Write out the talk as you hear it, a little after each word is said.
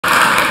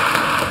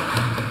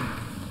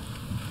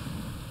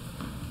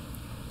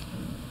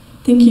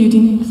Thank you,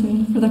 Dean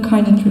Hickson, for the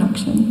kind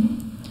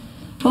introduction.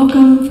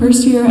 Welcome,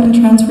 first year and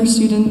transfer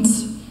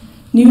students,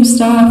 new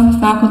staff,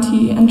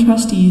 faculty, and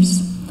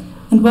trustees,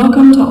 and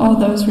welcome to all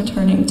those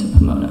returning to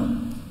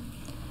Pomona.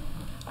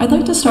 I'd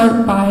like to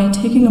start by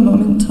taking a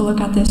moment to look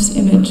at this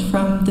image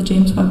from the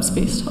James Webb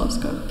Space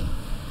Telescope.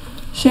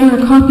 Share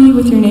a copy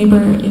with your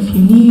neighbor if you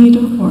need,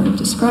 or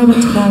describe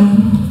it to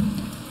them,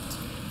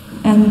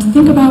 and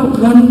think about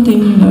one thing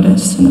you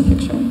notice in the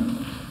picture.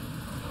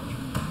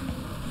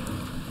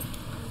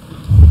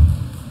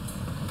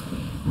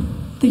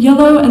 The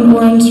yellow and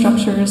orange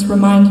structures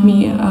remind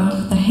me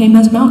of the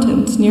Jemez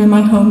Mountains near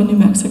my home in New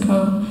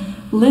Mexico,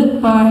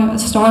 lit by a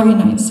starry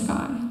night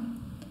sky.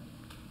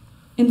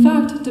 In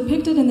fact,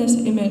 depicted in this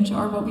image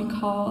are what we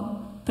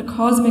call the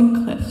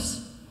cosmic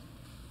cliffs.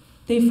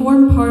 They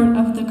form part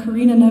of the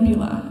Carina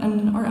Nebula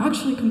and are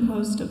actually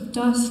composed of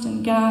dust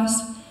and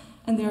gas,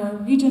 and they are a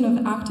region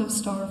of active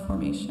star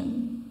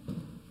formation.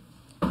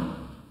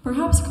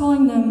 Perhaps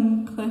calling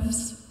them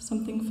cliffs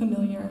something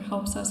familiar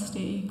helps us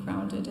stay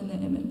grounded in the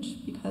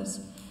image, because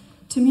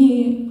to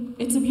me,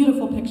 it's a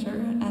beautiful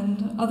picture,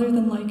 and other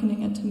than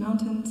likening it to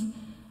mountains,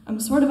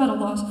 I'm sort of at a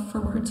loss for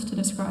words to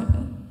describe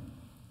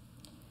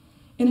it.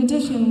 In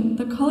addition,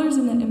 the colors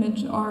in the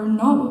image are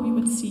not what we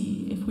would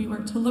see if we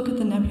were to look at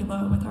the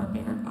nebula with our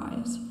bare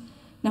eyes.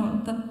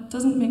 Now, that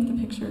doesn't make the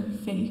picture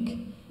fake.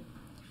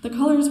 The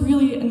colors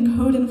really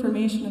encode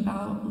information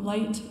about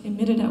light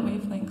emitted at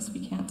wavelengths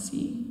we can't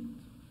see.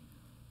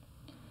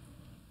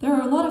 There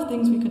are a lot of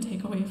things we could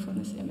take away from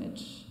this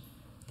image.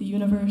 The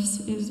universe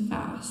is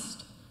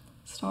vast.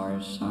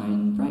 Stars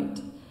shine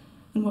bright.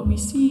 And what we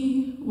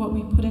see, what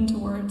we put into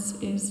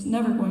words, is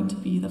never going to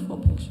be the full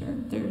picture.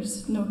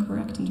 There's no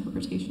correct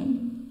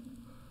interpretation.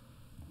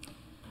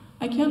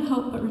 I can't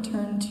help but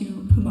return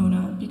to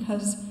Pomona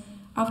because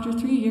after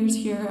 3 years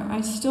here,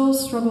 I still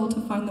struggle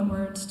to find the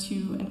words to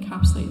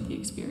encapsulate the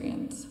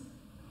experience.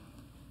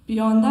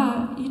 Beyond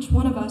that, each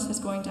one of us is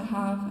going to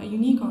have a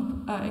unique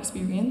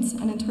experience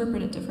and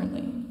interpret it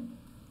differently.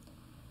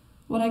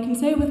 What I can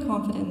say with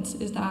confidence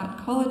is that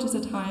college is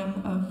a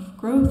time of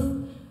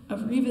growth,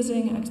 of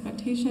revisiting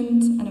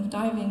expectations, and of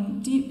diving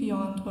deep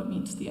beyond what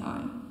meets the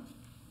eye.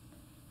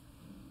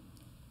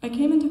 I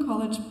came into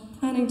college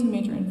planning to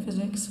major in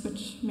physics,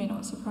 which may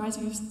not surprise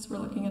you since we're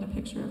looking at a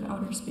picture of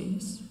outer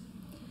space.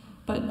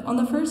 But on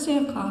the first day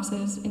of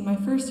classes, in my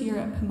first year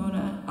at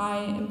Pomona,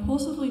 I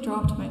impulsively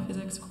dropped my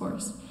physics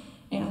course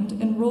and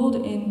enrolled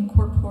in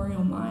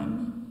corporeal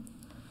mime.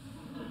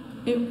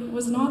 It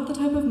was not the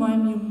type of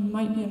mime you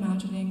might be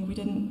imagining. We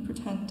didn't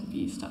pretend to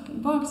be stuck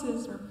in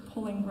boxes or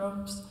pulling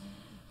ropes.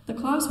 The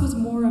class was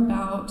more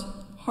about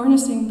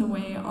harnessing the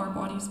way our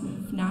bodies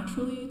move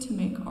naturally to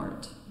make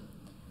art.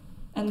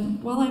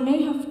 And while I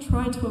may have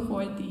tried to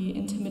avoid the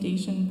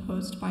intimidation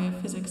posed by a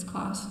physics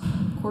class,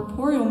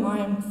 corporeal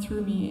mime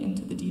threw me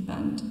into the deep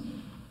end.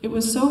 It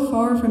was so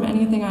far from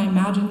anything I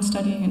imagined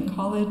studying in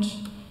college.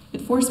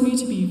 It forced me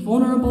to be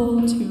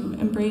vulnerable, to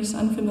embrace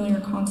unfamiliar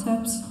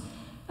concepts,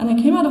 and I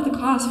came out of the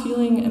class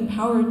feeling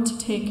empowered to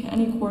take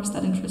any course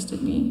that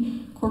interested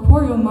me.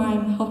 Corporeal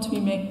mime helped me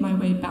make my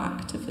way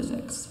back to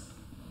physics.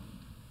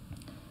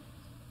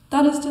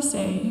 That is to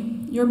say,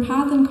 your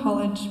path in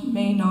college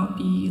may not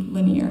be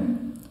linear.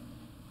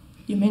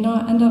 You may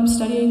not end up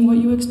studying what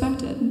you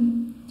expected.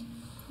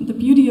 The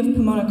beauty of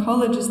Pomona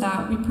College is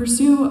that we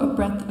pursue a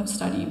breadth of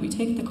study. We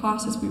take the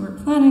classes we were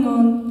planning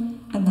on,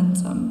 and then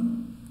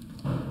some.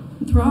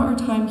 And throughout our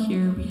time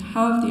here, we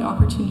have the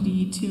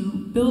opportunity to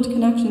build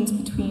connections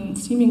between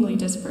seemingly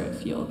disparate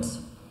fields.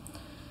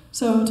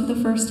 So to the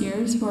first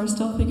years who are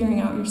still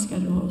figuring out your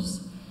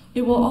schedules,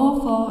 it will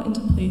all fall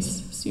into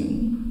place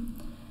soon.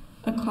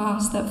 A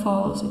class that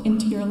falls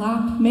into your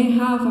lap may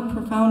have a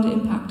profound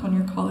impact on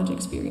your college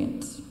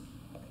experience.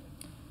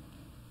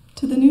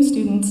 To the new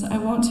students, I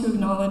want to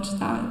acknowledge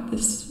that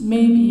this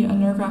may be a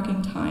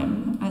nerve-wracking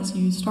time as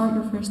you start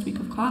your first week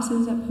of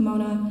classes at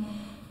Pomona,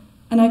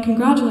 and I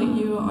congratulate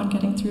you on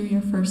getting through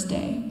your first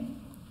day.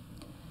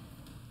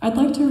 I'd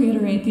like to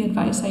reiterate the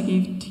advice I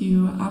gave to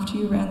you after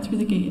you ran through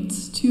the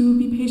gates, to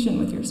be patient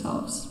with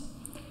yourselves.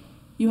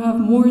 You have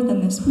more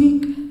than this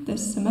week,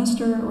 this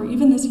semester, or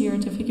even this year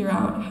to figure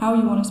out how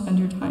you want to spend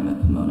your time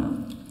at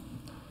Pomona.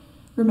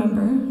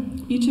 Remember,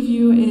 each of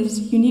you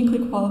is uniquely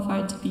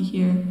qualified to be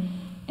here,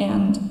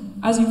 and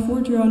as you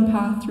forge your own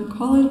path through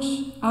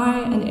college, I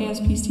and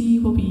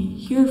ASPC will be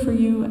here for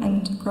you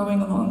and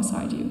growing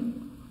alongside you.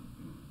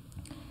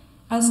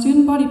 As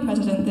student body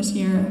president this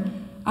year,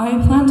 I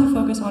plan to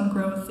focus on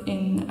growth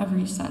in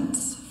every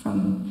sense,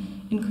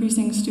 from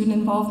increasing student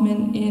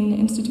involvement in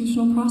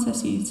institutional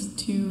processes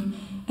to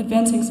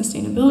advancing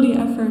sustainability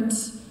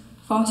efforts,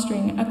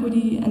 fostering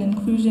equity and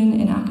inclusion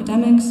in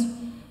academics,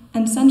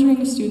 and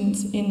centering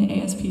students in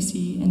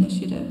ASPC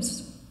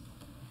initiatives.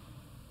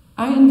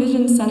 I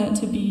envision Senate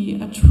to be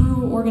a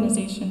true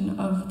organization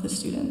of the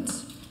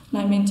students,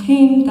 and I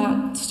maintain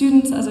that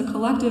students as a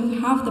collective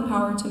have the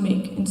power to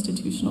make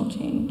institutional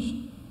change.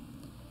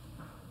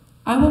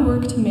 I will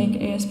work to make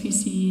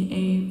ASPC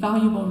a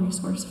valuable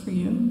resource for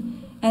you,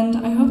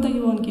 and I hope that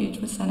you will engage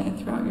with Senate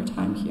throughout your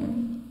time here.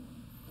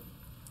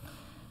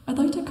 I'd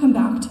like to come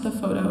back to the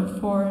photo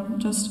for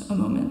just a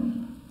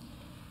moment.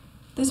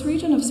 This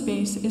region of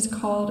space is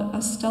called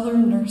a stellar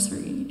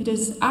nursery. It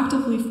is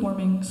actively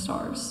forming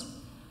stars.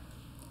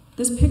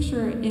 This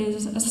picture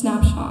is a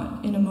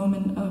snapshot in a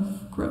moment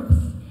of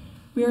growth.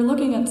 We are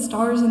looking at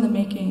stars in the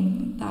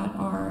making that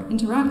are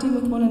interacting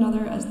with one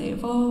another as they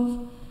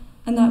evolve,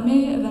 and that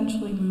may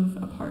eventually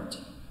move apart.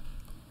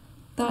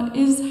 That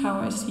is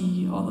how I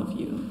see all of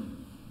you.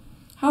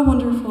 How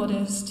wonderful it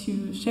is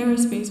to share a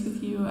space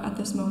with you at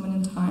this moment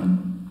in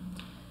time,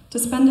 to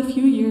spend a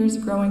few years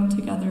growing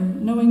together,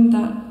 knowing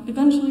that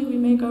eventually we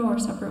may go our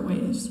separate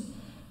ways,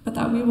 but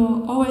that we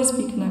will always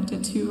be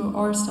connected to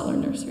our stellar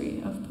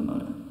nursery of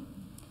Pomona.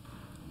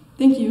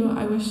 Thank you.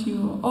 I wish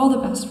you all the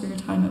best for your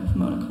time at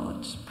Pomona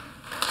College.